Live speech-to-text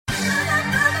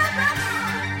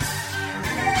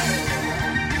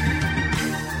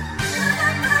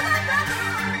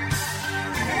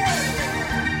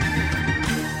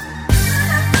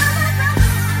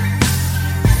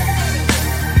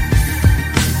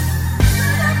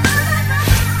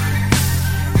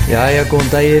Jæja, góðan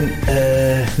daginn.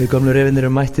 Við gömlu refinir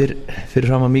mættir fyrir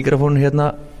fram að mikrofónu hérna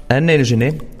enn einu sinni.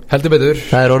 Heldur betur.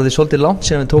 Það orðið svolítið langt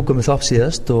sem við tókum við þátt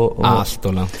síðast Allt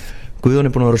og langt. Guðjón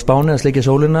búin að vera á Spáni að sleikja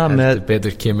sólina. Heldur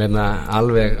betur kemur hérna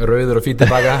alveg rauður og fín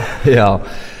tilbaka. Já,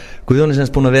 Guðjón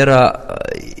semst búin að vera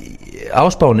á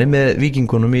Spáni með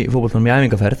Víkingunum í fótboltanum í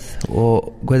æfingaferð.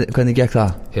 Og hvernig gekk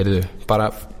það? Heyrðu,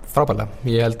 bara frábærlega.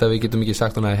 Ég held að við getum ekki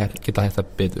sagt hún að geta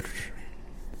þetta betur.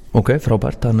 Ok,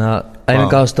 frábært, þannig að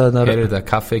æfingaðstæðunar Heyrðu þetta,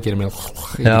 kaffi gerir mér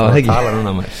Já, ekki tala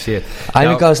núna maður, shit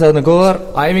Æfingaðstæðunar góðar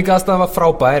Æfingaðstæðan var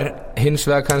frábær, hins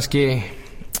vegar kannski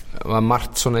var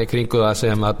margt svona í kringu það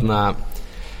sem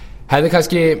hefði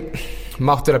kannski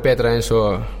mátt vera betra eins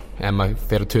og ef maður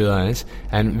fer að tuða aðeins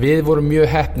en við vorum mjög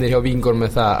heppnir hjá Víkingur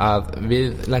með það að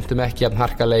við lentum ekki jafn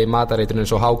harkalega í matareitrinu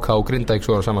eins og HK og Grindavík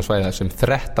svo á sama svæða sem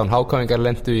 13 HK-ingar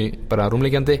lentu í bara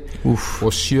rúmliggjandi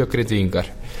og 7 Grindvíkingar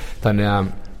þannig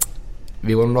að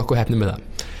við vorum nokkuð heppnir með það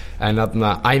en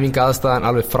æfinga aðstæðan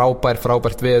alveg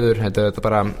frábært veður þetta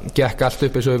bara gekk allt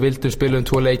upp eins og við vildum spilum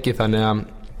 2 leiki þannig að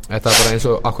þetta bara eins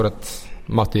og akkurat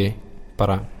mátti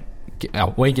bara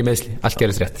og engin meðsli, allt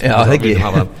gerist rétt Já, það ekki,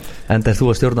 en þú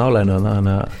að stjórna álæginu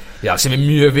þannig að Já, sem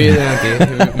mjög viðeigandi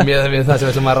með það sem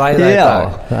við ætlum að ræða í dag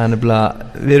Já, það nefnilega,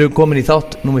 við erum komin í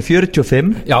þátt númer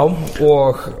 45 Já,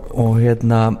 og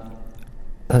hérna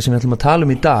það sem við ætlum að tala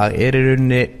í dag í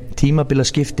rauninni tímabila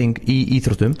skipting í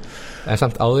íþróttum En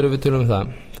samt áður við tölum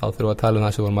það þá þurfum við að tala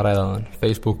það sem við vorum að ræða þann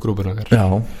Facebook-grúpun okkar Já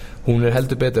Hún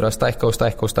heldur betur að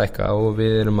stækka og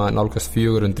við erum að nálgast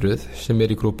 400 sem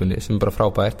í grúpunni sem bara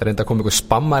frábært það reynda að koma ykkur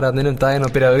spammar inn daginn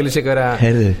og byrja að auglýsa hvað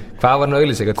var hann að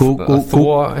auglýsa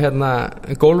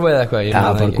gólfa eða eitthvað Já,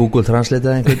 bara Google Translate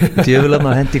eða einhvern djöfulega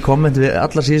að hendi komment við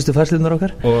allar síðustu færslunar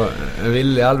okkar og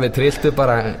villi alveg trilltu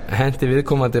bara hendi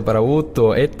viðkomandi bara út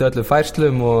og eittu öllum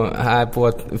færslum og það búið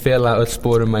að fela öll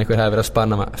spórum að einhver hafi verið að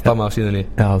spamma á síðunni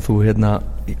Já, þú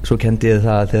svo kendi ég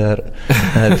það þegar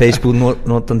Facebook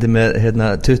notandi með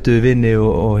 20 vini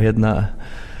og ég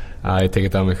tek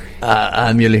þetta á mig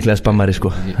mjög líklega spammari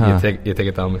sko ég tek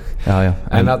þetta á mig já,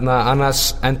 en annars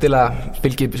endilega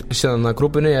fylgir síðan að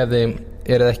grúpunni ef þið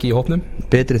eruð ekki í hópnum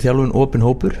betri þjálfun, opin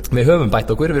hópur við höfum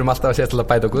bætt okkur, við erum alltaf að setja alltaf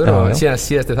bætt okkur og síðan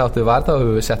síðasti þáttu var þá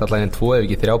höfum við sett alltaf inn 2 ef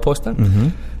ekki 3 pósta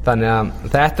þannig að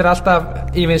þetta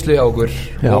alltaf í vinnslu hjá okkur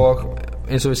og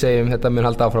eins og við segjum þetta mun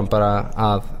halda áfram bara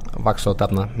að vaksa og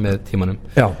dafna með tímanum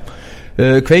Já,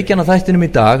 kveikjan á þættinum í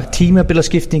dag tímabila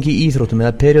skipting í íþróttum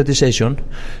eða periodization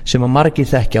sem að margir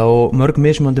þekkja og mörg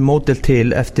mismunandi módel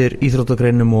til eftir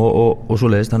íþróttagreinum og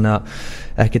svoleiðis þannig að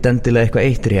ekkert endilega eitthvað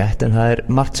eitt rétt en það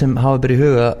margt sem hafa verið í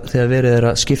huga þegar verið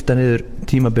að skipta niður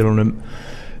tímabilunum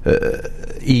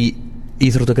í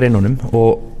íþróttagreinunum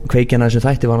og kveikjan að þessu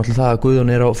þætti var náttúrulega það að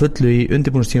Guðjón á fullu í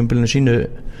undirbúningstímabilinu sínu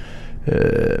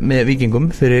með Víkingum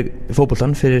fyrir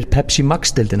fótboltan fyrir Pepsi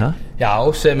Max-deildina Já,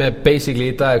 sem basically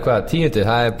í dag 10.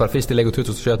 það bara fyrsti leikur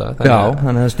 2017 Já,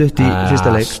 þannig að það stutt í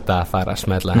fyrsta leik Alltaf fara að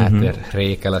smella, þetta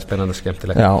hrikalega spennandi og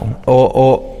skemmtilegt Já,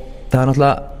 og það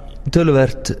náttúrulega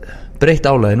töluvert breytt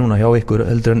álæði núna hjá ykkur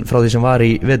heldur en frá því sem var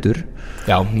í vetur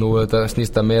Já, nú þetta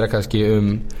snýst það meira kannski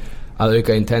að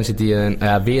auka intensity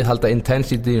eða viðhalda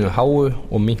intensityinu háu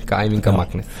og minnka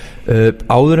æfingamagnið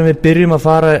áður en við byrjum að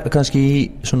fara kannski í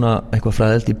svona eitthvað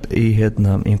fræðilt í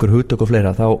einhver hugtök og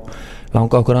fleira þá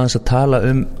langa okkur aðeins að tala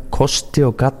kosti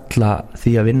og galla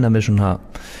því að vinna með svona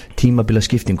tímabila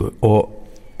skiptingu og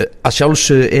að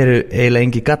sjálfsögðu eru eiginlega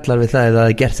engi gallar við það eða það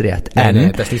er gert rétt en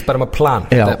þetta snýst bara að plana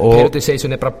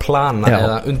periodization bara plana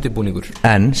eða undirbúningur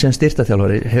en sem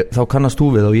styrktarþjálfari þá kannast þú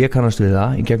við og ég kannast við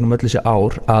það í gegnum öll þessi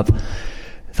ár að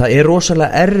það er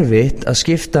rosalega erfitt að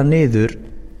skipta niður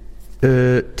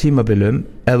tímabilum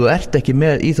ef þú ert ekki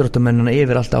með íþróttamennina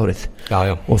yfir allt árið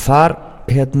og þar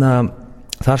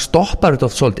stoppar þetta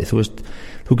oft svolítið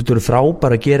þú getur verið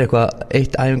frábær að gera eitthvað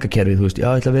eitt æfingakerfi, ég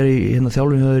ætla að vera í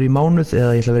þjálfun hjá þér í mánuð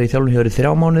eða ég ætla að vera í þjálfun hjá þér í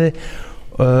 3 mánuði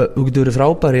þú getur verið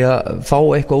frábær í að fá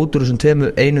eitthvað út úr þessum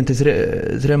 1 til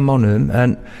 3 mánuðum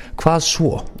en hvað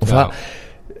svo og það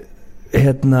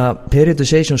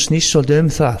periodization snýst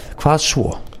svolítið það, hvað svo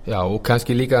Já, og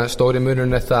kannski líka stóri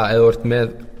munurinn það eða þú ert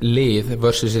með lið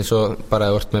versus eins og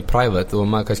bara þú ert með private og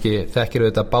maður kannski þekkir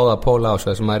þetta báða póla á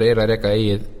sig sem maður að reka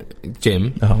eigið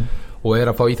gym og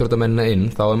að fá íþróttamennina inn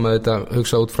þá maður þetta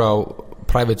hugsa út frá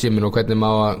private gyminu og hvernig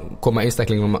maður að koma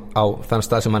einstaklingum á þann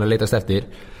stað sem hann leitast eftir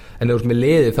en ef þú ert með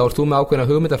liði þá ert þú með ákveðna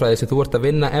hugmyndafræði sem þú ert að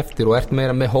vinna eftir og ert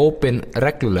meira með hópin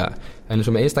reglulega en eins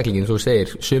og með einstaklingin, svo þú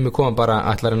segir sumi koma bara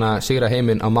ætlar hann að sigra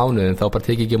heiminn á mánuðin þá bara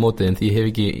teki ekki á mótiðin því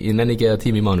ég nenni ekki eða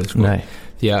tími í mánuð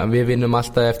því að við vinnum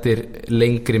alltaf eftir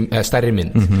stærri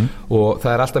mynd og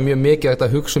það er alltaf mjög mikið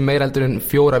að hugsa meira heldur en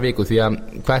 4 viku því að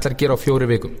hvað ætlar að gera á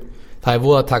 4 vikum það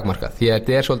voða takmarkað því að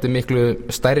þetta svolítið miklu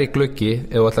stærri gluggi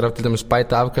ef þú ætlar að til dæmis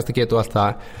bæta afkastagetu og allt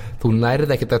það, þú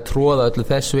nærð ekkert að tróða öllu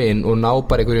þessu inn og ná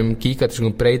bara einhverjum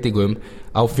gigantískum breytingum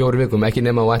á 4 vikum, ekki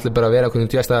nema og ætlar bara að vera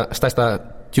einhverjum stærsta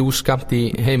djúskamt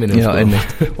í heiminum. Já,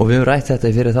 og við höfum rætt þetta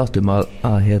í fyrir þáttum að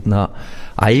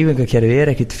æfingakerfi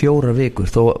ekkit 4 vikur,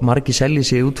 þó margir selji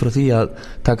sig út frá því að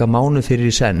taka mánuð fyrir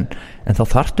í senn, en þá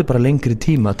þarftu bara lengri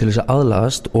tíma til þess að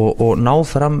aðlagast og ná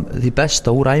fram því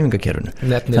besta úr æfingakerfinu.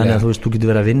 Þannig að þú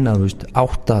getur verið að vinna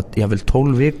 8, jável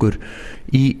 12 vikur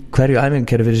í hverju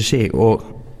æfingakerfi fyrir sig, og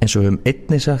eins og við höfum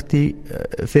einnig sagt í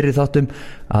fyrir þáttum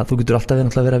að þú getur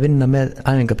alltaf verið að vinna með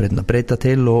æfingabreytina, breyta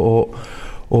til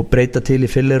og breyta til í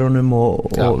fillerunum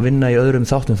og vinna í öðrum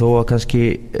þáttum þó að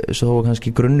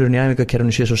kannski grunnurinn í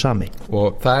æfingakerfinu sé svo sami.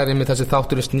 Og það einmitt þessi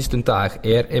þáttur snýst dag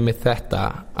einmitt þetta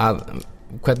að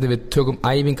hvernig við tökum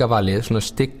æfingavalið, svona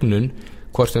stignun,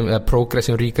 hvort sem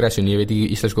progression, regression, ég veit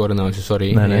ekki íslensku orðin á þessu,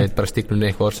 sorry, ég veit bara stignun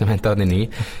eitthvað orð sem henda þannig í,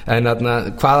 en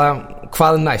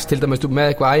hvað næst, til dæmis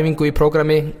með eitthvað æfingu í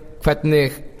prógrami,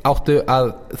 hvernig áttu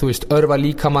að, örva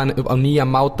líkamann upp á nýja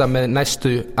máta með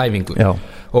næstu æfingu. Já.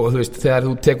 Og þegar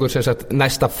þú tekur sem sagt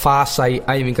næsta fasa í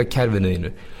æfingakerfinu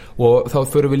þínu, og þá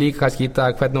förum við líka kannski í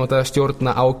dag hvernig átt að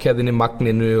stjórna ákæðinni,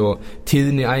 magninu og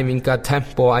tíðni æfinga,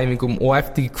 tempo á æfingum og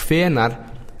eftir hvenar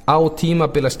á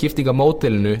tímabila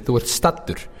skiptingamódelinu þú ert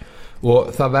staddur.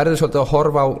 Og það verður svolítið að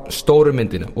horfa á stóru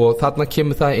myndina, og þarna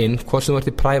kemur það inn hvort sem þú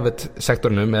ert í private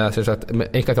sektornum eða sem sagt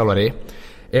einkaþjálfari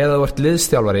eða þú ert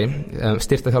liðsþjálfari,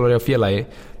 styrktarþjálfari á félagi,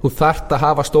 þú þarft að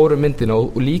hafa stóru myndina,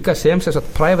 og líka sem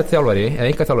sagt private þjálfari eða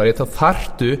einkaþjálfari, þá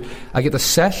þarftu að geta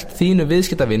selt þínu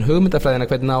viðskiptavin hugmyndafræðina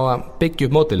hvernig á að byggja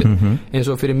upp módelið.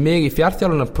 Eins og fyrir mig í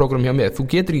fjarþjálfunarprogram hjá mér, þú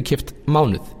getur ekki keypt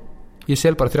mánuð, ég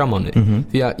sel bara 3 mánuði,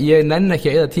 því að ég nenni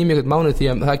ekki að eyða tíma einhvern mánuð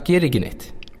því að það gerir ekki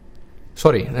neitt,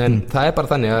 sorry, en það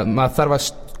bara þannig að maður þarf að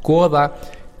skoða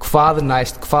hvað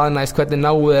næst, hvernig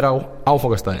náu á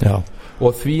áfangastæðin.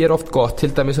 Og því oft gott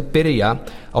til dæmis að byrja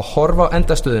að horfa á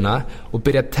endastöðuna og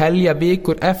byrja að telja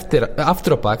vikur aftur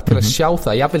á bak til að sjá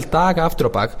það, jafnvel daga aftur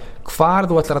á bak, hvar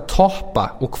þú ætlar að toppa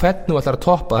og hvernig þú ætlar að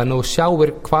toppa, þannig að þú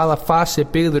sjáir hvaða fasi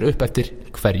byggður upp eftir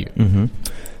hverju.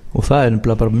 Og það er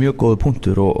bara mjög góður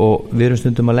punktur, og við erum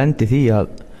stundum að lendi því að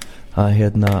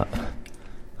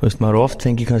maður oft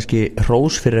fengi kannski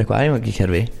hrós fyrir eitthvað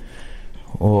æfingakerfi,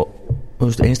 og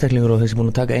einstaklingur og þessi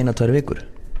búin að taka 1-2 vikur,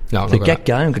 þau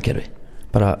geggja æfingakerfi,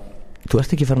 bara þú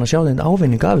ert ekki farin að sjá þeim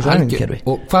ávinning af þessu æfingakerfi.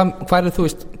 Og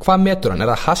hvað metur hann?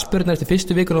 Er það haspurnar eftir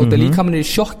fyrstu vikuna og líkamann er í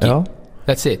sjokki? Já.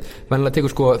 That's it. Mennilega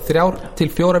tekur 3 til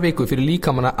 4 vikur fyrir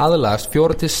líkamann að aðlagast,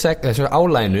 4 til 6 þessar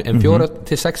álæginu, en 4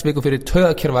 til 6 vikur fyrir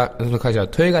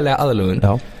taugalega aðlögun.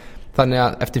 Já. Þannig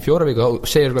að eftir 4 viku þá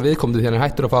segir viðkomandi því hann er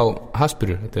hættur að fá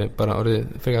haspurur, þetta er bara orðið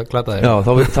frekar glataðir. Já,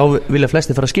 þá vilja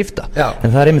flesti fara að skipta. Já.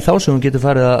 En það er einmitt þá sem hún getur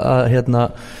farið að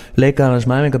leika hans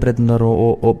með æfingabreytunar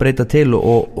og breyta til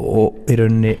og í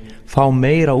rauninni fá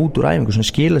meira út úr æfingu sem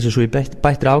skila sér svo í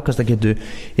bættri afkastagetu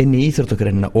inn í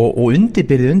íþróttagreinina og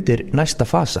undirbyrði undir næsta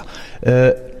fasa.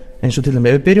 Eins og til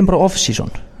dæmis, ef við byrjum bara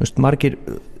off-season, margir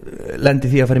lendi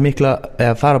því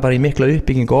að fara bara í mikla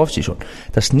uppbyggingu off-season.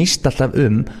 Það snýst alltaf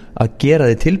að gera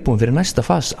þið tilbúin fyrir næsta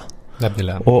fasa.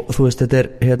 Nefnilega. Og þetta er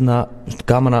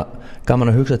gaman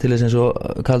að hugsa til þess eins og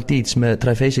Carl Dietz með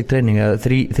triphasic training eða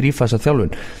þrífasa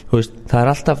þjálfun. Það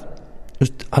er alltaf,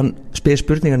 hann spyr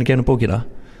spurningarnir gennum bókina,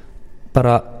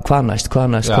 bara hvað næst.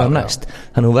 Þannig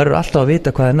að þú verður alltaf að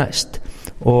vita hvað er næst,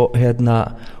 og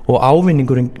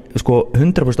ávinningurinn,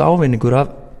 100% ávinningur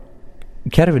af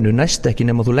kerfinu næst ekki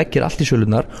nema þú leggir allt í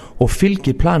sölunar og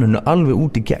fylgir planinu alveg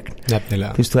út í gegn.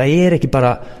 Nefnilega. Það er ekki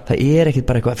bara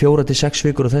eitthvað 4 til 6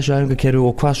 vikur og þessu æfingakerfi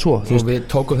og hvað svo. Og við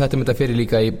tókum þetta fyrir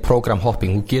líka í program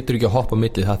hopping, þú getur ekki að hoppa á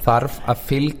milli, það þarf að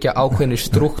fylgja ákveðni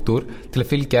struktúr til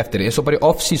að fylgja eftir, eins og bara í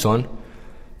off-season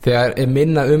þegar er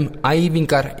minna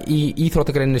æfingar í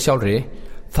íþróttagreininni sjálfri,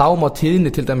 þá má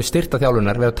tíðni til dæmis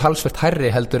styrktarþjálfunar vera talsvert hærri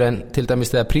heldur en til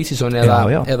dæmis þegar pre-season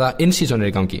eða in-season er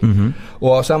í gangi.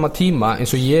 Og á sama tíma,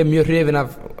 eins og ég er mjög hrifin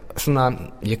af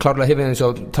ég klárlega hrifin eins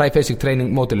og triphasic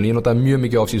training módelin, ég notaði mjög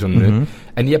mikið off-seasoninu,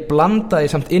 en ég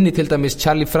blandaði samt inn í til dæmis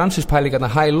Charlie Francis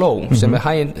pælingarna high-low, sem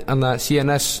er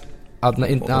CNS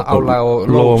álag og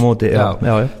low móti, já.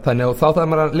 Þannig að þá þarf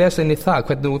maður að lesa inn í það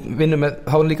hvernig þú vinnur með,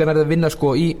 þá er líka nærið að vinna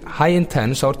í high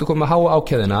intense, þá ertu komið með háa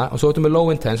ákæðina og svo ertu með low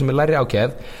intense sem er læri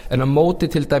ákæð, en að móti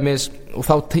til dæmis, og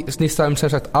þá snýst það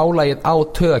sem sagt álagið á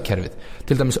taugakerfið,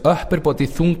 til dæmis upper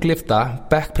body þunglifta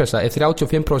backpressa er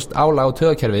 35% álag á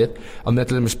taugakerfið á með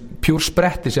til dæmis pure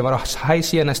spretti sem var á high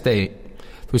CNS day,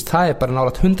 það er bara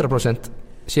nálægt 100%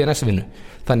 CNS vinnu.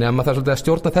 Þannig að maður þarf svolítið að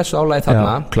stjórna þessu álagi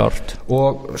þarna. Já, klárt.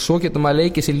 Og svo getur maður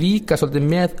leikið sér líka svolítið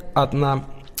með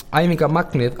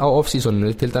æfingamagnið á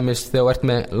off-seasoninu, til dæmis þegar þú ert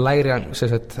með lægri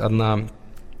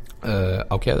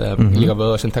ákveð eða líka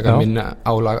vöða sem taka minna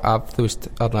álag af, þú veist,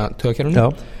 taugakerfinu,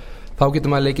 þá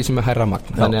getur maður leikið sem er hærra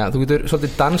magn. Þannig að þú getur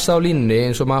svolítið dansa á línunni,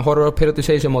 eins og maður horfir á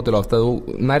periodization módul oft, að þú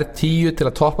nær 10 til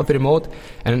að toppa fyrir mót,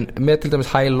 en með til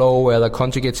dæmis high-low eða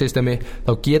conjugate systemi,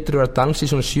 þá getur þú að dansa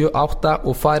í svona 7-8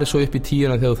 og farið svo upp í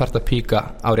 10 þegar þú þarft að píka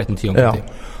á réttum tímapunkti.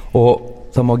 Og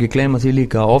það má ekki gleyma því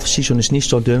líka að off-seasoni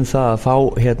snýst svolítið það að fá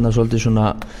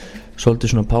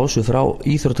svolítið svona pásu frá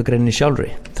íþróttagreininni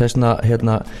sjálfri. Þessna og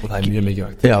það er mjög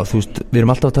mikilvægt. Já, þú veist, við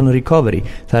erum alltaf að tala um recovery.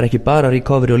 Það er ekki bara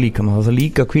recovery og líkama, það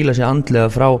líka að hvíla sig andlega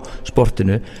frá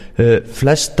sportinu.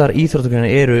 Flestar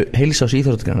íþróttagreinar eru heilsás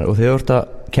íþróttagreinar, og þegar þú ert að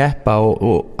keppa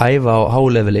og æfa á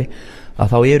háleveli,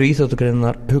 að þá eru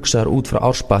íþróttagreinar hugsaðar út frá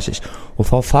ársbasis, og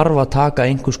þá þarf að taka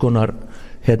einhvers konar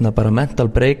bara mental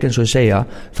break, eins og ég segja,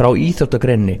 frá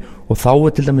íþróttagreininni. Og þá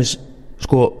er til dæmis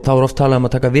þá er oft talað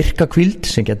að taka virka hvíld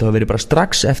sem getur að vera bara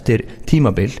strax eftir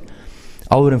tímabil,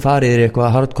 áður en farið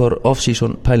eitthvað hardcore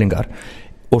off-season pælingar,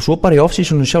 og svo bara í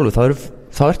off-seasonu sjálfu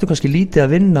þá ertu kannski lítið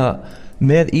að vinna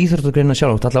með íþróttagreinina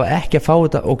sjálf, þá ætlaðu ekki að fá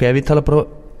þetta. Ok, ef við tala bara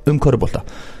körfubolta,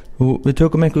 við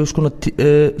tökum einhvers konar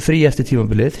frí eftir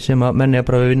tímabilið sem að menni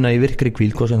bara að vinna í virkri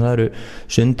hvíld, hvað sem það eru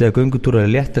sund eða göngutúra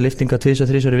eða létta liftinga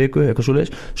 2-3 í viku, eitthvað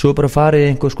svoleiðis. Svo bara farið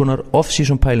einhvers konar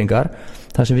off-season pælingar,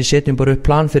 þar sem við setjum bara upp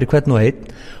plan fyrir hvern og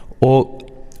einn, og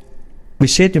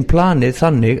við setjum planið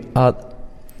þannig að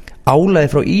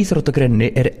álagið frá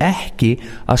íþróttagreininni er ekki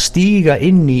að stíga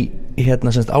inn í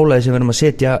álagið sem við erum að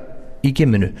setja í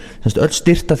gymminu, öll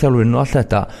styrktarþjálfunin og allt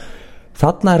þetta.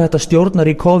 Þarna er þetta stjórnar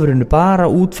í coverinu bara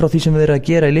út frá því sem við erum að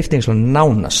gera í liftingarslan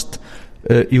nánast.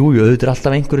 Auðvitað er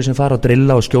alltaf einhverju sem fara að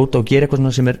drilla og skjóta og gera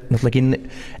eitthvað sem er náttúrulega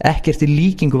ekkert í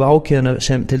líkingu við ákveðina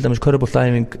sem til dæmis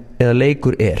körfuboltaæfing eða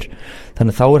leikur er.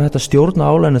 Þannig þá er þetta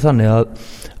stjórna álaginu þannig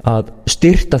að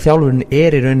styrta þjálfunin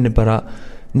er í rauninni bara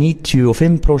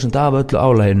 95% af öllu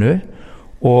álaginu,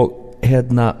 og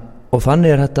þannig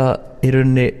er þetta í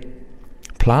rauninni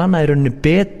plana í rauninni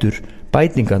betur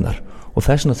bætingarnar. Og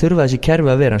þess vegna þurfa þessi kerfi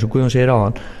að vera, eins og Guðjón segir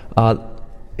áðan, að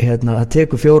það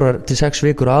tekur 4-6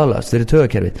 vikur aðlagast fyrir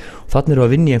taugakerfið, og þannig eru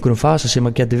að vinna í einhverjum fasa sem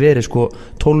að geti verið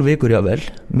 12 vikur jável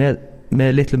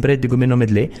með litlum breytingum inn á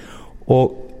milli, og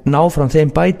ná fram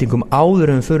þeim bætingum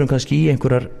áður en við förum kannski í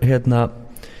einhverjar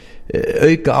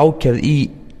auka ákefð í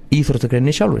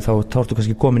íþróttagreininni sjálfur. Þá ertu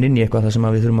kannski komin inn í eitthvað þar sem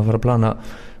að við þurfum að fara að plana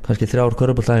kannski 3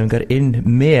 körfuboltaæfingar inn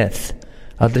með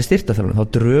allri styrktarþjálfun. Þá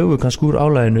drögum við kannski úr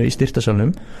álaginu í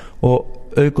styrktarsalnum og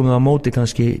aukum við á móti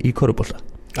kannski í körfubolta.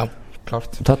 Já,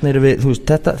 klárt. Þannig erum við, þú veist,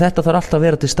 þetta þarf alltaf að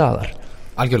vera til staðar.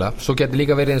 Algjörlega, svo getur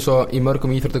líka verið eins og í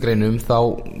mörgum íþróttagreinum, þá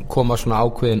koma svona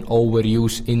ákveðin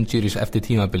overuse injuries eftir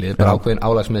tímabilið, bara ákveðin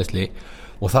álagsmeðsli,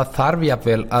 og það þarf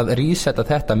jafnvel að resetta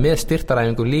þetta með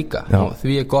styrktaræfingu líka. Og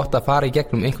því er gott að fara í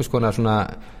gegnum einhvers konar svona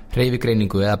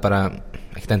hreyfigreiningu, eða bara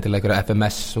ekkert endilega einhverja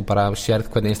FMS og bara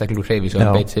sérð hvernig einstaklingur hreyfir, svo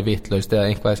hann beit sér vitlaust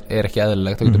eða einhvað er ekki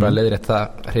eðlilegt, þá getur bara leiðrétt það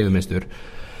hreyfimynstur.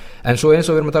 En svo eins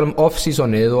og við erum að tala um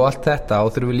off-seasonið og allt þetta, og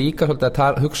þurfum við líka svolítið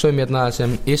að hugsa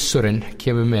sem Issurin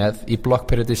kemur með í block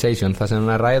periodization, þar sem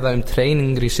hann að ræða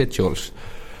training residuals,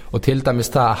 og til dæmis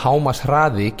það að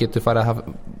hámarkshraði getur farið að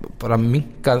bara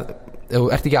minkað. Ef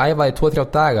þú ert ekki að æfa í 2-3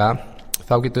 daga,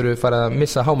 þá getur þú farið að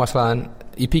missa hámarkshraðan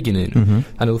í píkinuðinu.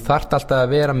 Þannig þú þarft alltaf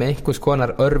að vera með einhvers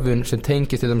konar örvun sem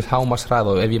tengist til dæmis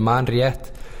hámarkshraða, og ef ég man rétt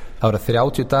þá er það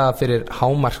 30 daga fyrir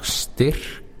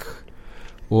hámarksstyrk,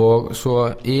 og svo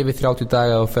yfir 30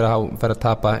 daga og fyrir að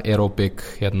tapa aerobic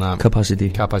capacity.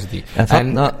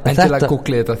 En til að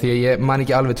googla þetta, því að ég man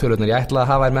ekki alveg tölurnar, ég ætlaði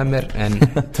að hafa þær með mér en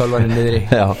tölvan er niðri.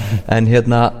 Já,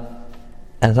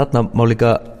 en þarna má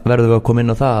líka verðum við að koma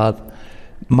inn á það að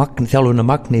þjálfuna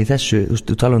magni í þessu,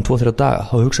 þú tala um 2-3 daga,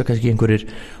 þá hugsa kannski einhverjir,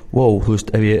 wow, þú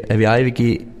veist, ef ég æfi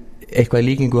ekki eitthvað í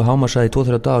líkingu að hámarkshraða í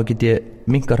 2-3 daga, get ég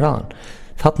minka hraðan.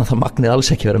 Þarna það magnið alls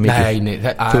ekki vera mikið. Nei,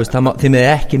 þú veist, þið með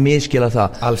ekki miskila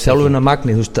það. Þjálfuna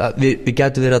magnið, þú veist, við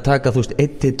getum verið að taka, þú veist,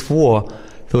 1-2,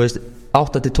 þú veist,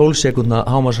 8-12 sekúndna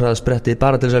hámarkshraðaspretti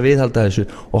bara til þess að viðhalda þessu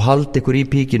og halda ykkur í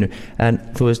píkinu. En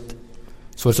þú veist,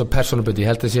 svo er svo persónubundi,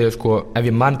 ég held að segja, ef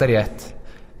ég man það rétt,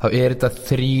 þá er þetta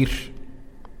 3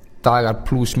 dagar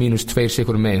plus mínus 2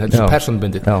 sekúndur megin, þetta er svo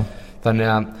persónubundið. Þannig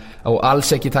að alls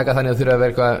ekki taka þannig að þurfa að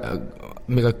vera eitthvað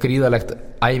mjög gríðalegt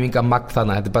æfingamagn,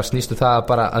 þannig þetta er bara snýstu það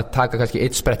bara að taka kannski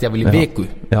 1 sprett jafnvel í viku.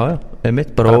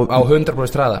 Bara á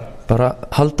 100% hraða. Bara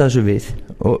halda þessu við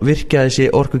og virka þessi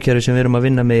orkukerfi sem við erum að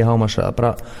vinna með í hámarkshraða,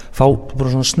 bara fá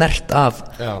bara svona snert af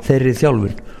þeirri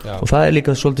þjálfun. Og það er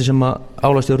líka svolítið sem að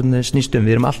álagstjórninni snýst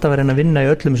við erum alltaf að reyna að vinna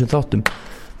í öllum þessum þáttum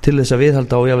til þess að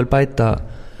viðhalda og jável bæta,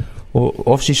 og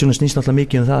off-seasonu snýst alltaf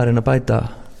mikið það að reyna að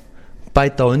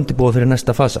bæta og undirbúa fyrir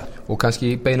næsta fasa. Og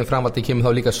kannski í beinu framhaldi kemur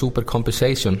þá líka super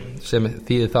compensation sem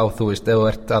þýðir þá, þú veist, ef þú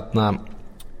ert þarna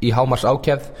í hámars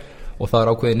ákefð og það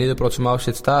ákveðið niðurbrot sem á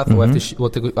sitt stað og eftir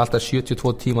tekur alltaf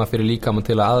 72 tíma fyrir líkamann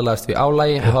til að aðlagast við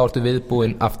álægi og þá ertu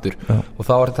viðbúinn aftur og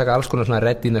þá ertu að taka alls konar svona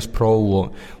readiness próf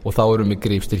og þá erum við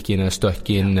grípstyrkin eða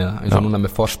stökkin eða eins og núna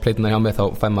með force-plate-na hjá mig þá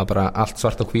fær maður bara allt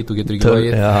svart á hvít og getur ekki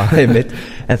logið. Já, einmitt.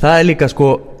 En það líka sko,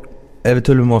 ef við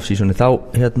tölum off-seasoni þá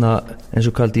eins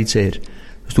og Carl Dietz segir,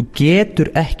 þú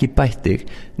getur ekki bætt þig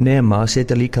nema að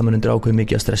setja líkamann undir ákveðið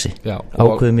mikið að stressi.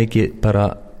 Ákveðið mikið bara.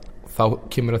 Þá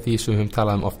kemur að því sem við höfum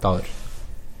talað oft áður.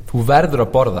 Þú verður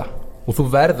að borða og þú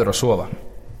verður að sofa.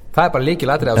 Það bara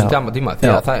lykilatriði á þessum tíma því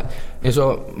að það, eins og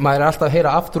maður alltaf að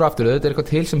heyra aftur og aftur, þetta eitthvað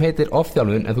til sem heitir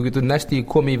ofþjálfun en þú getur næst í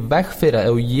komið í veg fyrir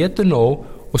ef þú étur nóg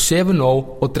og sefur nóg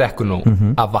og drekkur nóg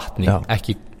af vatni,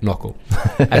 ekki nokkuð,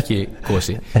 ekki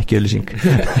gósi. Ekki auglýsing.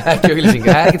 Ekki auglýsing,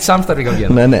 það ekkert samstarf í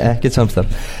gangi. Nei, ekkert samstarf.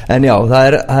 En já,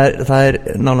 það er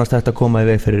nánast hægt að koma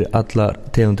í veg fyrir allar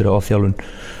tegundir af ofþjálfun.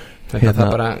 Þetta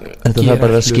þarf bara að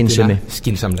vera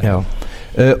skynsamlega.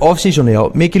 Off-seasoni,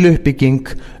 mikil uppbygging,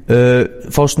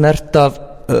 fá snert af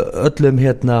öllum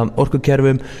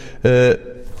orkukerfum,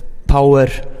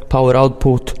 power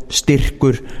output,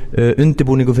 styrkur,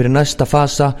 undirbúningu fyrir næsta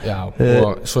fasa. Já,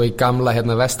 og svo í gamla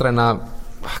vestræna,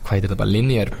 hvað heitir þetta bara,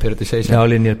 linear periodization. Já,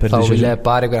 linear periodization. Þá vilja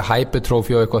bara einhver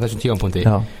hypertrophy og eitthvað á þessum tímapunkti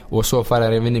og svo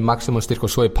fara að vinna í maximum styrk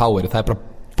og svo í power, það er bara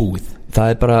búið. Það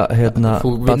er bara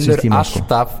þú vinnur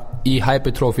alltaf í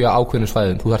hypertrophy á ákveðnum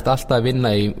svæðum. Þú þarft alltaf að vinna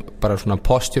í bara svona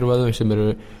posturvöðum sem eru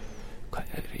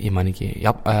ég man ekki,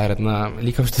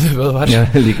 líkamstöðu vöðvar. Já,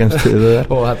 líkamstöðu vöðvar.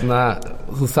 Og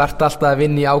þú þarft alltaf að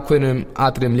vinna í ákveðnum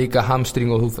atriðum líka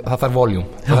hamstring og það þarf voljúm.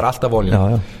 Það þarf alltaf voljúm.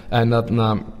 En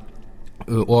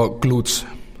og glúts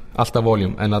alltaf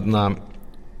voljúm. En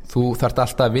þú þarft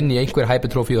alltaf að vinna í einhver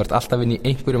hypertrophy, þú þarft alltaf að vinna í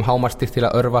einhverjum hámarstyrk til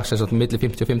að örva sem sagt milli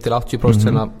 55 til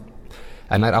 80%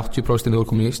 en nær 80% þú er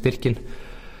komin í styrkin.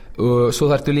 Og svo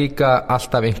þarftu líka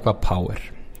alltaf einhvað power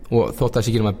og þótt að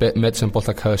sér með sem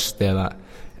boltaköst eða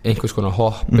einhvers konar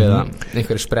hopp eða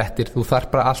einhverju sprettir, þú þarf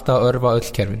bara alltaf að örva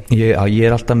öll kerfin. Ég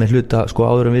er alltaf með hluta, sko,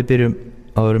 áður en við byrjum,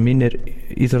 áður en mínir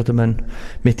íþróttamenn,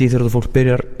 mitt íþróttafólk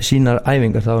byrjar sínar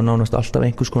æfingar, það var nánast alltaf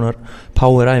einhvers konar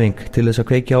power æfing til þess að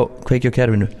kveikja á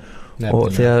kerfinu. Nefnilega.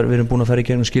 Og þegar við erum búin að fara í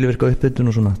gegnum skilvirka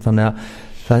uppbytun og svona, þannig að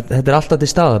þetta er alltaf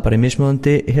til staða, bara í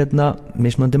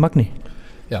mismunandi magni.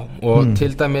 Já, og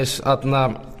til dæmis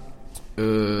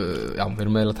við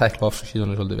erum meðal að tækla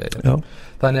off-seasonu svolítið við.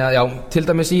 Þannig að til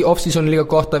dæmis í off-seasonu líka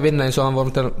gott að vinna eins og hann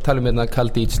vorum að tala um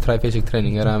Carl Dietz Tri-Basic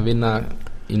Training er að vinna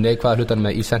í neikvæða hlutanum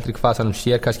með eccentric fasanum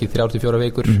sér kannski 3-4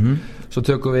 vikur svo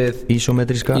tökum við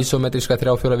isometriska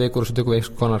 3-4 vikur og svo tökum við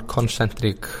einhvers konar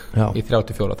concentric í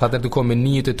 3-4. Það er komið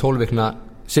 9-12 vikna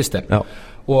system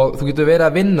og þú getur verið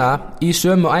að vinna í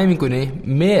sömu æfingunni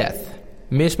með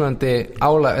mismunandi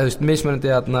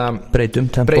breytum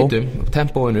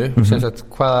tempóinu sem sagt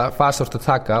hvaða fasa þú ert að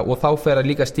taka og þá fer að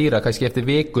líka stýra kannski eftir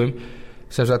vikum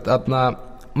sem sagt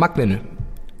magninu.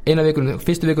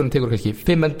 Fyrstu vikunum tekur kannski 5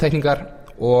 endurtekningar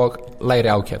og lægri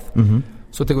ákefð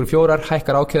svo tekur 4,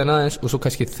 hækkar ákefðin aðeins og svo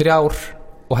kannski 3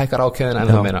 og hækkar ákefðin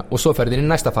ennþá meira og svo ferðir í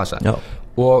næsta fasa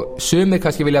og sumir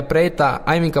kannski vilja breyta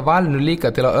æfingavalinu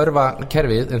líka til að örva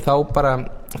kerfið en þá bara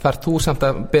þarf þú samt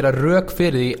að bera rök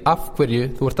fyrir því af hverju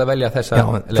þú ert að velja þessa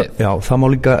leið. Já, það má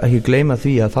líka ekki gleyma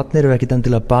því að þannig erum við ekki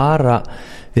endilega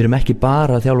við erum ekki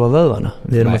bara að þjálfa vöðvana,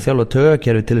 við erum að þjálfa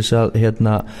taugakerfi til þess að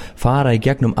fara í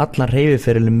gegnum allan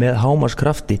hreyfiferilin með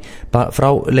hámarskrafti frá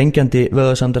lengjandi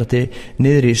vöðvasamdrætti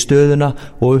niður í stöðuna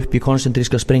og upp í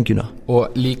konsentríska sprengjuna.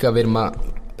 Og líka við erum að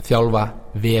þjálfa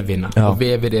vefina og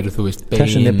vefir eru þú veist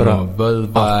bein og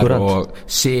vöðvar og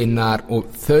sinar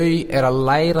og þau er að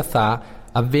læra það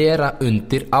að vera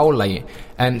undir álægi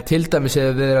en til dæmis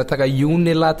ef þið eru að taka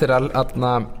unilateral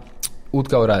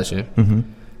útgáfur að þessu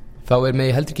þá með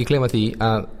ég heldur ekki gleyma því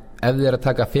að ef þið eru að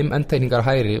taka 5 endtekningar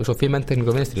hægri og svo 5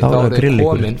 endtekningar vinstri þá eru þið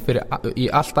komin í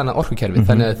allt annað orkukerfi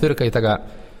þannig að þið þurfa ekki að taka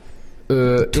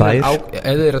ef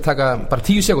þið eru að taka bara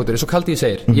 10 sekúndur eins og Carl Dietz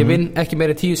segir ég vinn ekki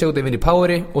meira 10 sekúndur, ég vinn í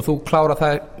poweri og þú klára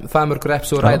það mörg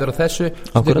reps og ræður á þessu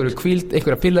svo tekur þú kvíld,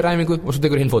 einhverja filleræfingu og svo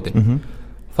tekur hinn fótinn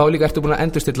þá líka ertu búin að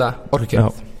endurstilla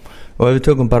orkukerfið. Og ef við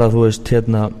tökum bara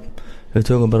við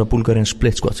tökum bara Bulgarian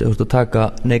split squats ef þú ert að taka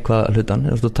neikvæða hlutan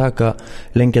ef þú ert að taka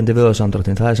lengjandi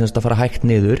vöðvasamdráttinn það er semst að fara hægt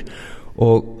niður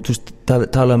og þú veist,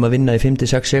 tala um að vinna í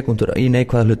 5-6 sekúndur í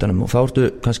neikvæða hlutanum og þá ertu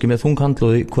kannski með þung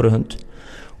handlóð í hvoru hönd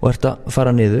og ert að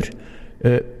fara niður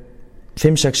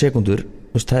 5-6 sekúndur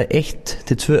það er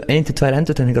 1-2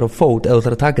 endurtekningar á fót ef þú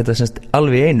ætlar að taka þetta semst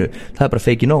alveg í einu það er bara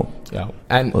fake no. Já,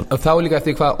 en þá líka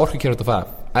eftir hvað orkukerfi þetta fara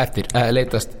eftir að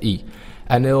leitast í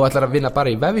en ef þú ætlar að vinna bara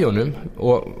í vefjónum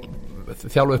og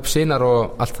þjálfa upp sinar og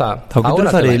allt það þá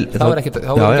er ekki að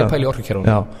pæla í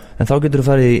orkukerfunum. En þá getur þú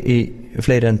farið í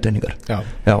fleiri endurningar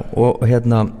og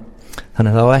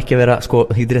þannig að það á ekki að vera sko,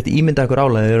 það getur rétt ímynda ykkur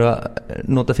álæði þeir eru að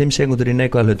nota 5 sekundur í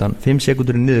neikvæða hlutan 5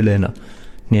 sekundur í niðurleiðina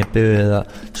hnepu eða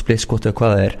split squat eða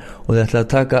hvað það er og þið ætla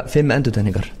að taka 5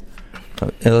 endurtekningar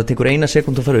ef það tekur 1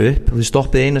 sekúndu að fara upp og þið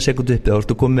stoppið 1 sekúndu uppi þá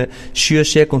ertu komið 7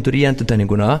 sekúndur í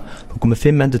endurtekninguna þú komið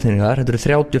 5 endurtekningar, þetta eru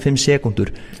 35 sekúndur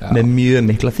með mjög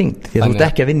mikla þyngd því að þú ert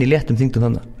ekki að vinna í léttum þyngdum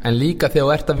þannig. En líka þegar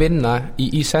þú ert að vinna í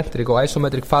eccentric og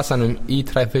isometric fasanum í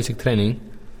triphasic training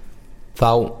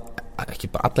þá, ekki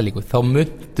bara alla líku, þá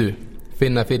myndu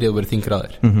finna fyrir þú verið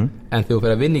þingraðir en þegar þú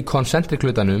fyrir að vinna í concentric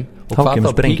hlutanum og hvað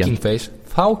þá peaking phase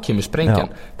þá kemur sprengjan.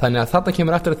 Þannig að þetta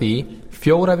kemur eftir að því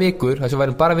 4 vikur þar sem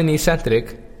værum bara að vinna í eccentric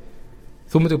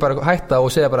þú myndir bara hætta og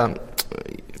segja bara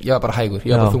ég var bara hægur,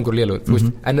 ég var bara þungur og lélugur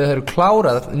en ef það eru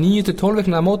klárað 9-12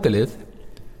 vikna mótilið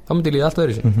þá myndir líða allt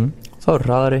öðru sig þá eru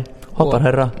hraðari, hoppar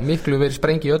herra miklu verið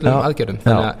sprengi í öllum aðgerðum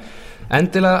þannig að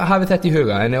endilega hafið þetta í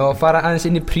huga en ef að fara aðeins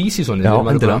inn í pre-seasonið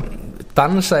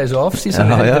dansa þessu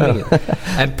off-season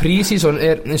en pre-season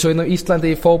eins og inn á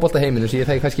Íslandi í fótboltaheiminu sem ég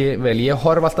þekki kannski vel ég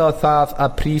horf alltaf á það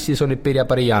að pre-seasoni byrja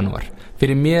bara í janúar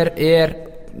fyrir mér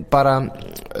bara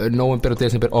nóvember og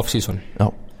desember off-season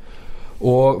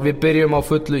og við byrjum á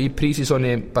fullu í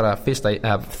pre-seasoni bara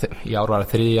í ár var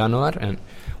 3. janúar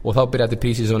og þá byrja þetta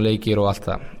pre-season leikir og allt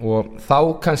það og þá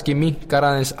kannski minnkar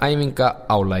aðeins æfinga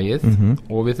álægið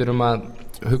og við þurfum að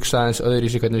hugsa aðeins öðru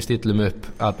í sig hvernig við stillum upp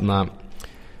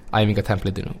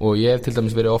æfingatemplatinu og ég hef til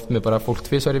dæmis verið oft með bara fólk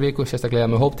 2 í viku sérstaklega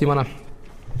með hóptímana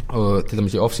og til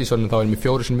dæmis í off-seasonu þá erum við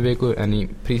 4 sinnum í viku en í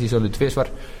pre-seasonu 2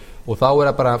 og þá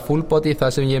það bara full body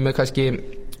það sem ég með kannski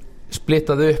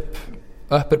splittað upp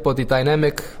upper body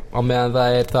dynamic á meðan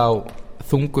það þá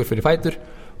þungur fyrir fætur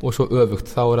og svo öfugt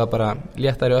þá það bara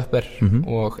léttari upper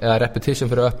eða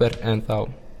repetition fyrir upper en þá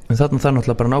en þarna það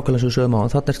náttúrulega bara nákvæmlega sem við sögum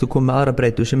á þarna ertu komið með aðra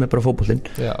breytu sem bara fótboltinn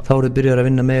þá eru byrjar að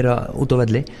vinna meira út á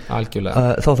velli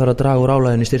þá þarf að draga úr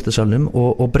álæðin í styrktarsalnum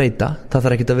og breyta það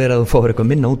þarf ekki að vera að þú fáir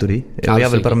eitthvað minna út úr því og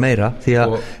jável bara meira því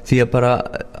að bara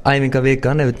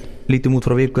æfingavikan ef við lítum út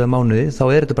frá viku eða mánuði þá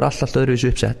þetta bara allt öðruvísu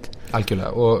uppsett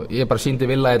algjörlega og ég bara sýndi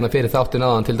Villa fyrir þáttin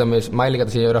áðan til dæmis mælingar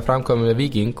sem ég verið að framkvæma með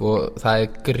Víking og það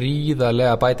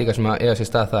gríðarlega bætingar sem að eiga sér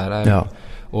stað þar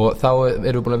og þá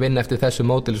erum við búin að vinna eftir þessu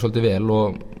módeli svolítið vel og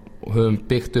höfum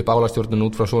byggt upp álagstjórnun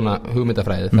út frá svona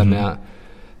hugmyndafræði þannig að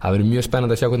það verður mjög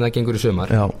spennandi að sjá hvernig það gengur í sumar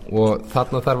og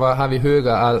þarna þarf að hafa í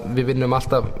huga að við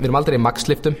erum aldrei í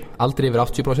maxliftum aldrei yfir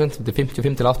 80%, þetta er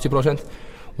 55-80%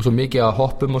 og svo mikið að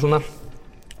hoppum og svona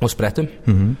og sprettum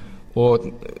og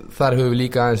þar höfum við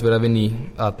líka aðeins verið að vinna í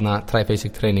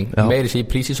triphasic training meiri sér í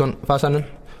pre-season fasanum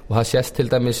og það sést til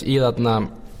dæmis í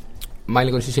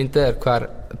mælingunum sem sýndi hvar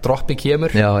droppi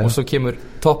kemur og svo kemur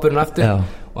toppurinn aftur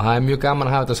og það er mjög gaman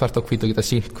að hafa þetta svart á hvítu og geta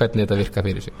sýnt hvernig þetta virkar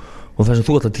fyrir sig og það sem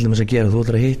þú ætlar til dæmis að gera þú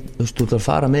ætlar að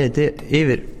fara með þetta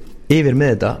yfir með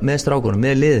þetta, með strákunum,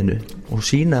 með liðinu og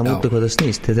sýna það mútið hvað það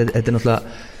snýst þetta er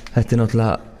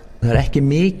náttúrulega það er ekki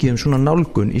mikið svona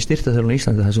nálgun í styrktarþjálfun í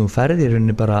Íslandi þar sem þú ferðir í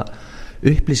rauninni bara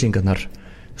upplýsingar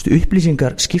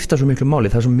skipta svo miklu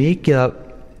máli, það er svo mikið að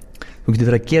þú getur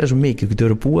verið að gera svo mikið, þú getur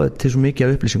verið að búa til svo mikið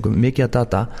af upplýsingum, mikið af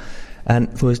data en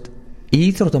þú veist,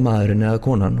 íþróttamaðurinn eða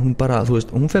konan, hún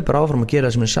fer bara áfram að gera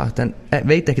það sem er sagt en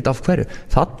veit ekkert af hverju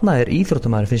þarna er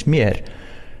íþróttamaðurinn, finnst mér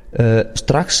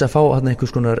strax að fá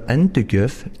einhvers konar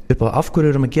endurgjöf upp á af hverju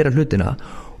erum að gera hlutina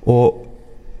og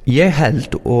ég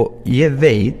held og ég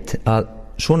veit að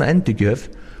svona endurgjöf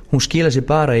hún skila sér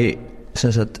bara í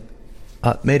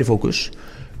meiri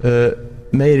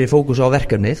fókus á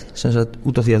verkefnið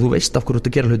út af því að þú veist af hverju þú ert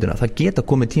að gera hlutina það geta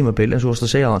komið tímabil eins og þú varst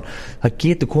að segja það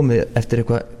geta komið eftir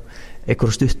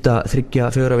eitthvað stutta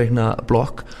 3-4 vikna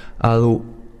blokk að þú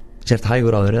sért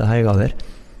hægur á þér eða hæg á þér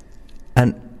en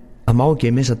það má ekki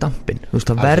missa dampinn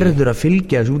það verður að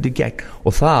fylgja þessu út í gegn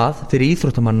og það fyrir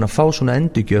íþróttamannin að fá svona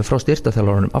endurgjöf frá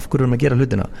styrktarþjálfarunum af hverju erum að gera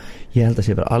hlutina ég held að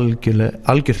sé bara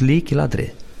algjört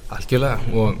lykilatriði algjörlega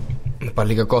og bara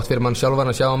líka gott fyrir mann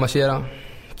sjálfan að sjá maður sér að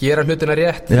gera hlutina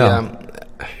rétt því að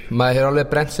maður hefur alveg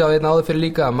brent sig á einn áður fyrir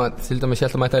líka maður til dæmis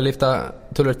sjálf að mæta að lifta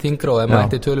tölvöld þingra og ef maður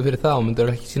ætti tölu fyrir það og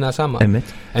myndur ekki sína það sama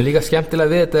en líka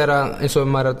skemmtilega við þetta er að eins og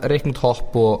maður er að reikna út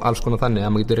hopp og alls konar þannig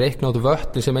að maður getur reikna út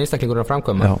vötni sem einstaklingur er að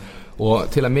framkvæma og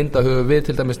til að mynda höfum við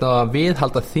til dæmis náða að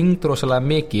viðhalda þyngd rosalega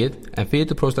mikið en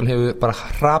fitupróstan hefur bara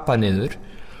hrapað niður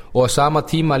og á sama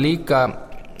tíma líka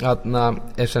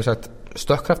er sem sagt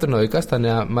stökkkrafturinn að aukast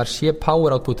þannig að maður sé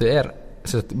power outputið er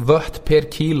vött per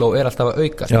kíló er alltaf að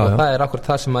aukast og það er akkur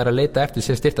það sem maður er að leita eftir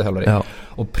sem styrktarþjálfari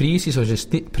og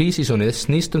pre-seasonið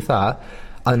snýst það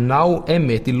að ná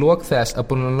einmitt í lok þess að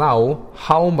búin að ná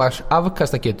hámarks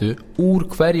afkastagetu úr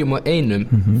hverjum og einum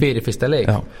fyrir fyrsta leik.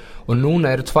 Og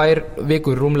núna eru 2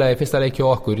 vikur rúmlega í fyrsta leik hjá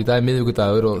okkur, í dag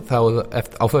miðvikudagur og þá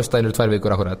á föstudaginn eru 2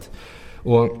 vikur akkurat.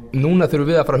 Og núna þurfum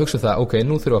við að fara að hugsa það, ok,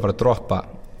 nú þurfum við að fara að droppa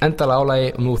endalega álagi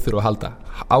og nú þurfum við að halda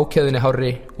ákveðinni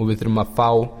hárri og við þurfum að fá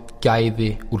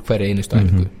gæði úr hverju einustu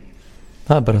æfingu.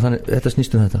 Það bara þannig, þetta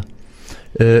snýst þetta.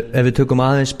 Ef við tökum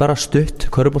aðeins bara stutt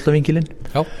körfuboltavinkilinn.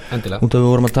 Já, endilega. Út af við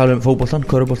vorum að tala fótboltan,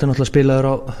 körfuboltin náttúrulega spilaður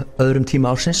á öðrum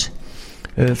tíma ársins.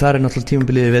 Það náttúrulega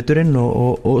tímabilið í veturinn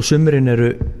og sumurinn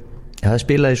eru, það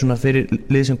spilaði svona fyrir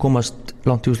lið sem komast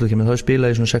langt í úrslitakeppni, það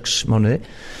spilaði svona 6 mánuði.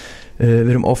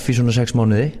 Við erum off í svona 6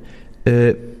 mánuði.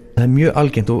 Það mjög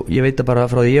algengt og ég veit að bara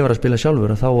frá því ég var að spila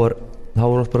sjálfur að þá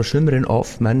var oft bara sumurinn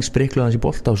off, menn sprikluðu hans í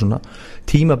bolta og svona.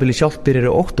 Tímabili sjálft byrjar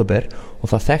í október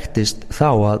og það þekktist þá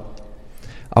að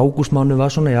ágústmánuð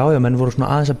var svona, já, menn voru svona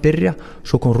aðeins að byrja,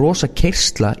 svo kom rosa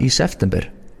keyrsla í september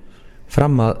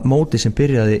fram að móti sem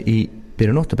byrjaði í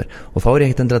byrjun október og þá ég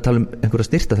ekkert endilega að tala um einhverja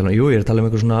styrktaþjálfun, jú, ég að tala um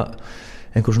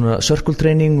einhver svona circle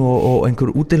training og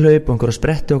einhver útihlaup og einhverja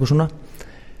spretti og eitthvað svona,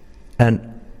 en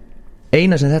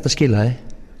eina sem þetta skilaði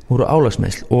voru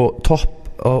álagsmeiðsl og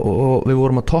við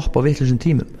vorum að toppa á vitlausum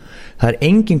tímum. Það er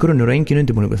engin grunnur og engin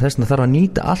undirbúningur, þess vegna þarf að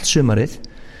nýta allt sumarið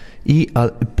í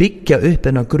að byggja upp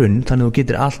þennan grunn þannig að þú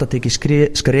getur alltaf tekið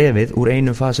skrefið úr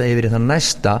einum fasa yfir í það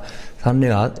næsta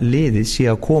þannig að liðið sé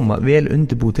að koma vel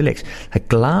undirbúið til leiks. Það er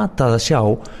glatað að sjá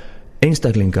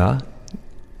einstaklinga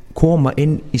koma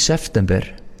inn í september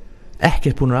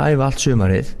ekkert búin að æfa allt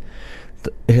sumarið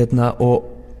og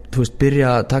þú veist,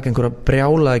 byrja að taka einhverja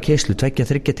brjálaða keislu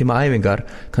 2-3 tíma æfingar,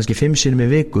 kannski 5 sinnum í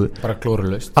viku, bara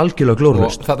glórulaust, algjörlega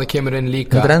glórulaust. Og þetta kemur inn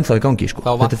líka, þetta ennþá í gangi sko.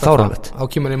 Þetta fáránlegt. Þá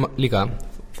kemur inn líka,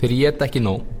 þeir éta ekki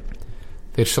nóg,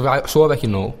 þeir sofa ekki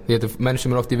nóg, því þetta er menn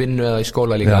sem er oft í vinnu eða í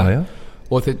skóla líka,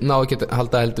 og þeir ná ekki að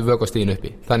halda heldur vökvastíðin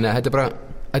uppi, þannig að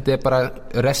þetta er bara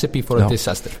recipe for a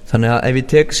disaster. Þannig að ef ég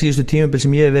tek síðustu tímabil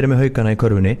sem ég hef verið með haukana í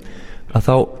körfunni, að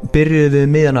þá byrjuðum við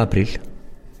miðjan apríl,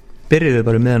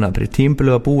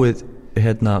 tímabilið var búið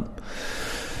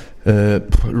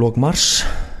lok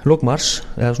mars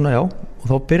eða svona, já, og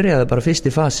þá byrjaði bara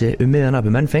fyrsti fasi miðjan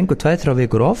apríl, menn fengu 2-3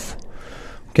 vikur off,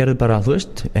 gerðu bara, þú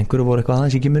veist, einhverju voru eitthvað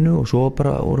aðeins í gyminu og svo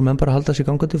bara voru menn bara að halda sig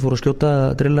gangandi, fóru að skjóta,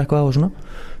 drilla eitthvað og svona,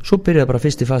 svo byrjaði bara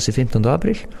fyrsti fasi 15.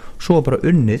 apríl, svo bara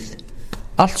unnið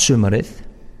allt sumarið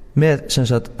með sem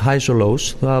sagt highs og lows,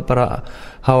 það var bara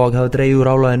hafa dreigið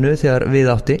úr álaginu þegar við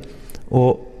átti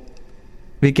og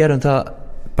við gerum það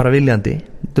bara viljandi,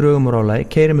 drögum úr álagi,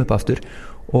 keyrum upp aftur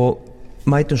og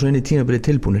mætum svo inn í tímabilið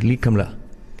tilbúnir líkamlega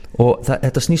og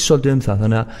þetta snýst svolítið það,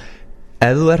 þannig að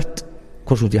ef þú ert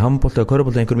hvort svo út í handbolta eða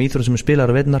körfubolta einhverjum íþróttum sem spilar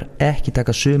á veturnar, ekki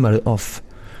taka sumarið off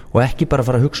og ekki bara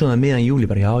fara að hugsa um það miðan júlí,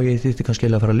 bara já, ég þyrfti kannski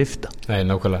að fara að lifta. Nei,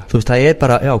 nákvæmlega. Þú veist, það er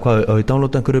bara, já, hvað, ég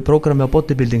downloada einhverju prógrami á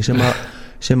bodybuilding sem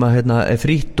að er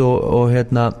frýtt og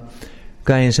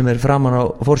gæinn sem er framan á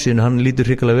forsíðinu, hann lítur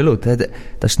hrikalega vel út.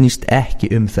 Þetta snýst ekki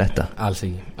þetta. Alls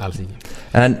ekki.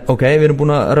 En ok, við erum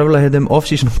búin að röfla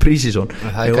off-season og pre-season.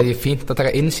 Það er kannski fínt að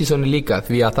taka in-seasoni líka,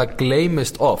 því að það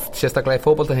gleymist oft, sérstaklega í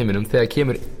fótboltaheiminum, þegar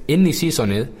kemur inn í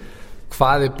seasonið,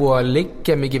 hvað er búið að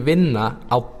liggja mikið vinna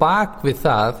á bak við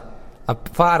það að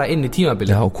fara inn í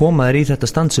tímabilið. Já, og koma þér í þetta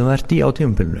stand sem þú ert í á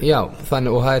tímabilinu. Já,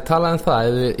 þannig, og það er talað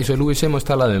það, eins og Louis Simmons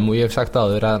talaði og ég hef sagt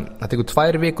áður að það tekur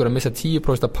 2 vikur að missa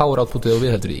 10% power outputið og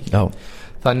viðheldur í. Já.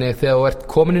 Þannig þegar þú ert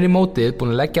komin inn í mótið,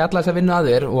 búin að leggja alla þess að vinna að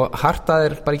þér og harta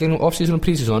þér bara í gegnum off-season og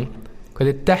pre-season,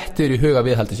 hvernig dettur í huga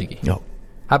viðhaldis ekki. Já.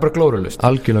 Það er bara glórulaust.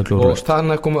 Algjörlega glórulaust. Og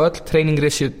þannig að koma öll training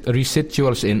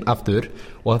residuals inn aftur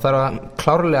og það þarf að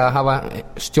klárlega að hafa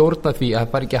stjórna því að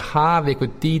það fari ekki að hafa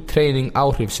eitthvað detraining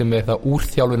áhrif sem er það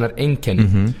úrþjálfunar einkenni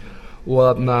og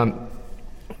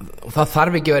það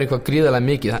þarf ekki að vera eitthvað gríðarlega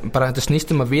mikið, bara þetta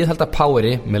snýst að viðhalda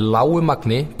poweri með lágu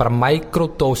magni, bara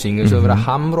microdosing eins og vera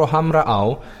að hamra á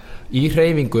í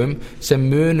hreyfingum sem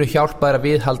munu hjálpa þér að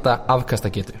viðhalda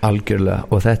afkastagetu. Algjörlega,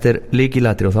 og þetta er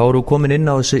lykilatriði og þá eru komin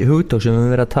inn á þessi hugtök sem við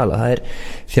höfum verið að tala, það er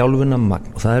þjálfunarmagn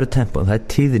og það eru tempóin, það er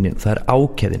tíðnin, það er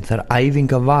ákefðin, það er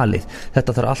æfingavalið,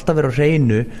 þetta þarf alltaf að vera á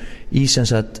hreinu í sem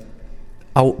sagt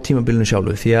á tímabilinu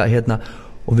sjálfu, því að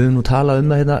og við höfum nú talað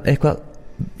það eitthvað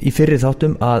í fyrri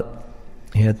þáttum að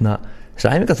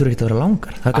þessar æfingar þurfa ekki að vera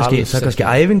langar, það er kannski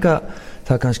æfinga,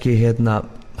 það er kannski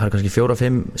það er kannski 4,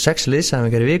 5, 6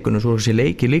 liðsæfingar í vikun og svo þessi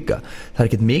leiki líka, það er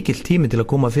ekkert mikill tími til að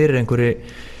koma fyrir einhverju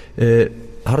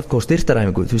hardcore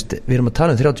styrtaræfingu, þú veist, við erum að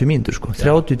tala um 30 mínútur sko,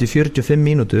 30-45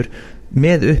 mínútur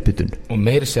með uppbytun. Og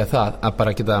meiri segja það að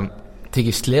bara geta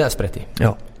tekið sleðaspretti.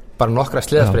 Já. bara nokkra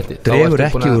sleðaspretti þá dregur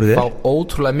ertu ekki úr búin að þér fá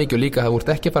ótrúlega mikið og líka það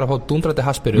voru ekki að fara að fá dúndrandi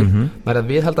haspyru það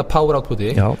að viðhalda power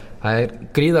outputi það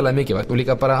gríðarlega mikilvægt og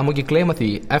líka bara að má ekki gleyma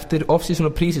því eftir off-season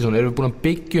og pre-season erum við búin að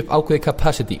byggja upp ákveði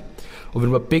capacity og við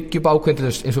erum að byggja upp ákveðin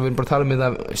eins og við erum bara að tala um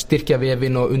að styrkja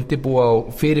vefin og undirbúa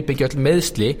og fyrirbyggja öll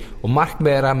meðsli og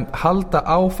markmið að halda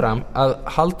áfram að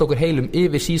halda okkur heilum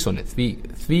yfir seasonið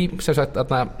því sem sagt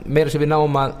meira sem við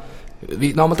náum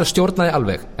aldrei að stjórna því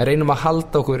alveg en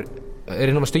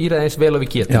reynum að stýra það eins vel og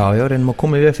við getum reynum að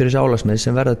koma í veg fyrir þessi álagsmið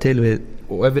sem verða til við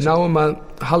og ef við náum að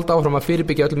halda áfram að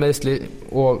fyrirbyggja öll meðsli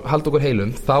og halda okkur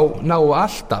heilum þá náum við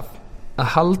alltaf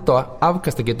að halda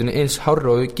afkastagetunni eins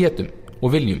hárri og við getum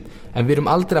og viljum, en við erum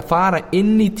aldrei að fara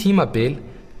inn í tímabil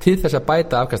til þess að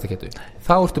bæta afkastagetu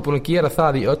þá ertu búin að gera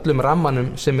það í öllum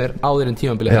rammanum sem áður en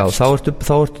tímabili hefst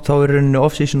þá er rauninni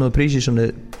off-season og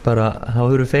pre-seasonið bara, þá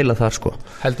hefur við feilað þar sko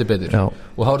heldur betur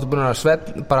og þá ertu búin að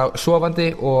vera bara sofandi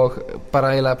og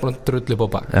bara eiginlega búin að drullu upp á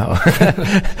bak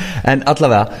en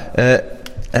allavega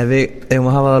ef við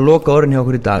eigum að hafa það að loka orðin hjá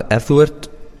okkur í dag ef þú ert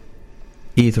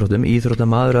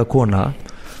íþróttamaður eða kona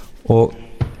og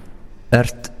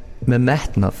ert með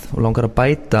metnað og langar að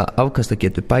bæta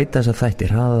afkastagetu, bæta þessa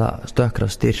þættir hraða, stökkra,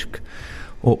 styrk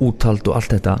og úthald og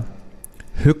allt þetta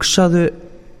hugsaðu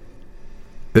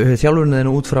þjálfurinn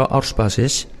þeirra út frá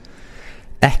ársbasis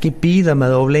ekki bíða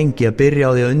með það of lengi að byrja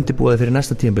á því að undirbúa þið fyrir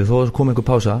næsta tímabil þó að koma einhver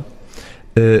pása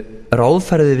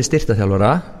ráðfæriði við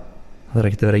styrktaþjálfara það þarf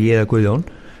ekki að vera ég eða Guðjón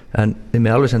en þið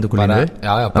með alveg senda okkur línu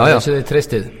bara þeim sem þið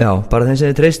treystið bara þeim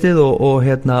sem þið treystið og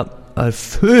það er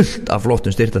fullt af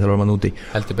flottum styrktaþjálfarum að úti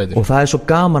og það er svo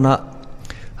gaman að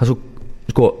það er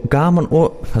svo gaman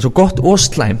og það er svo gott og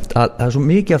slæmt að það er svo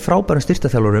mikið af frábærum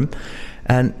styrktaþjálfurum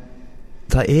en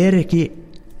það er ekki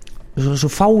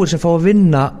svo fáir sem fá að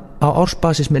vinna á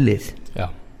ársbasis með lið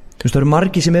það eru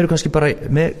margir sem eru kannski bara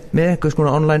með einhvers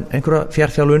konar online, einhverja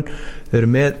fjárþjálfun þau eru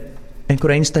með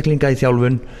einhverja einstaklinga í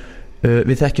þjálfun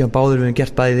við þekkjum báður, við hefum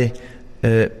gert bæði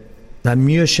það er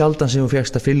mjög sjaldan sem þú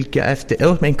fékkst að fylgja eftir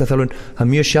eða með einkaþjálfun, það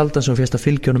er mjög sjaldan sem þú fékkst að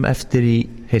fylgja honum eftir í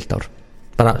heilt ár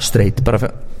bara straight,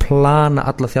 bara plana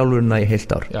alla þjálfunina í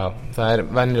heilt ár það er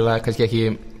venjulega kannski ekki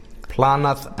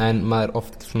planað en maður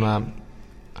oft svona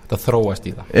þetta þróast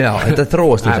í það þetta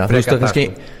þróast í það, þú veist það kannski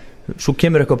svo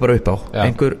kemur eitthvað bara upp á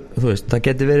einhver, þú veist, það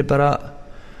getur verið bara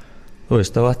þú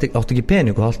veist, það áttu ekki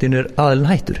pening og allt í nú aðilinn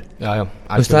hættur þú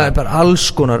veist, það er bara alls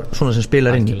konar svona sem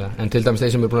spilar inn í en til dæmis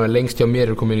þeir sem er búin að vera lengst hjá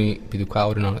mér er komin í, býtu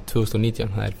hvað árið nána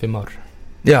 2019, það er 5 ár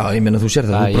ég meina þú sér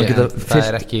það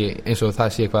er ekki eins og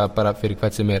það sé eitthvað bara fyrir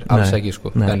hvert sem er alls ekki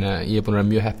sko, þannig að ég er búin að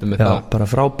vera mjög heppið með það bara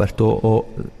frábært og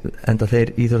enda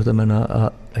þeir íþróttamenn að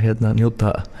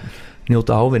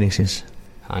njóta ávinningsins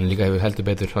hann líka hefur heldur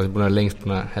betur, hann er búin að lengst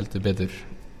búin að heldur betur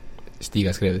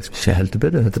stíga skrefið sko. heldur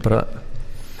betur, þetta er bara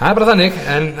það er bara þannig,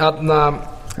 en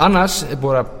annars er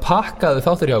búin að pakkaðu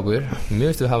þáttur hjá okkur mjög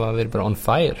veistu að hafa verið bara on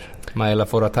fire maður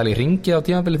fór að tala í ringi á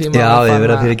tímabili því ég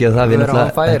verið að fyrirgefa það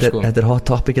þetta er hot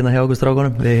topic hérna hjá okkur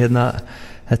strákunum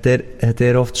þetta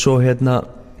er oft svo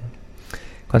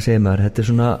hvað segir maður,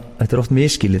 þetta er oft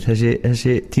miskilið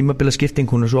þessi tímabila skipting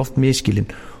hún er svo oft miskilin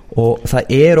og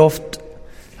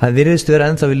það virðist vera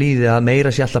ennþá við líði að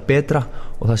meira sé alltaf betra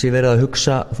og það sé verið að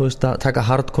hugsa þú veist að taka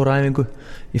hardcore æfingu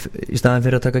í staðin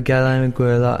fyrir að taka gæðaæfingu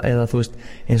eða þú veist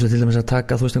eins og til dæmis að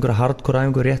taka þú veist einhverja hardcore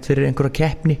æfingu rétt fyrir einhverja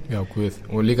keppni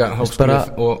og líka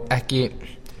háskólið og ekki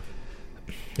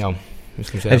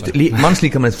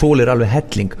mannslíkamannið þolir alveg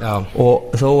helling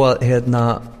og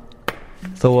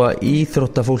þó að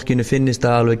íþróttafólkinu finnist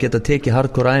að alveg geta tekið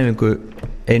hardcore æfingu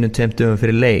 1-2 dögum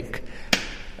fyrir leik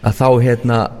að þá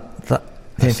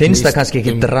þeim finnst það kannski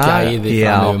ekki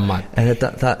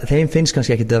þeim finnst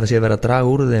kannski ekki að það sé að vera að draga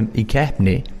úr þeim í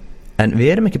keppni en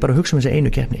við erum ekki bara að hugsa um þessi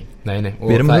einu keppni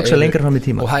við erum að hugsa lengra fram í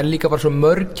tíma og það er líka bara svo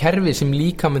mörg kerfi sem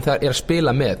líkaminn þar er að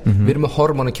spila með við erum með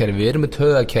hormónakerfi, við erum með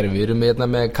taugakerfi við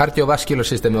erum með kardiovaskular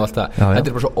systemi og allt það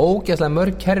þetta er bara svo ógeðslega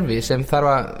mörg kerfi sem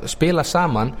þarf að spila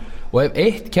saman og ef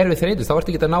eitt kerfi þreytist þá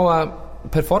ertu ekki að ná að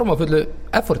performa fullu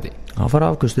efforti þá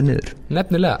fara afkvöstu niður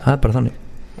nefnilega það er bara þannig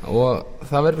og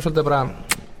það verður svolítið bara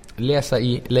lesa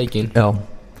í leikinn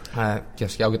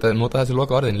ég skjá ekki að nota þessi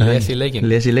loka orðin lesa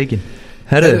í leikinn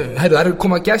Herðu, það eru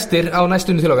koma gestir á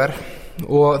næstunni til okkar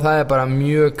og það er bara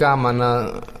mjög gaman að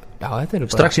þetta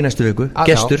bara strax í næstu viku,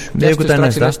 gestur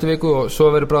strax í næstu viku og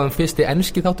svo verður bráðum fyrsti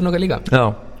enski þátturinn okkar líka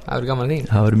það verður gaman að því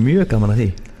það verður mjög gaman að því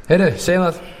segjum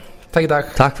það, takk í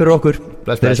dag takk fyrir okkur,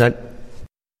 bless.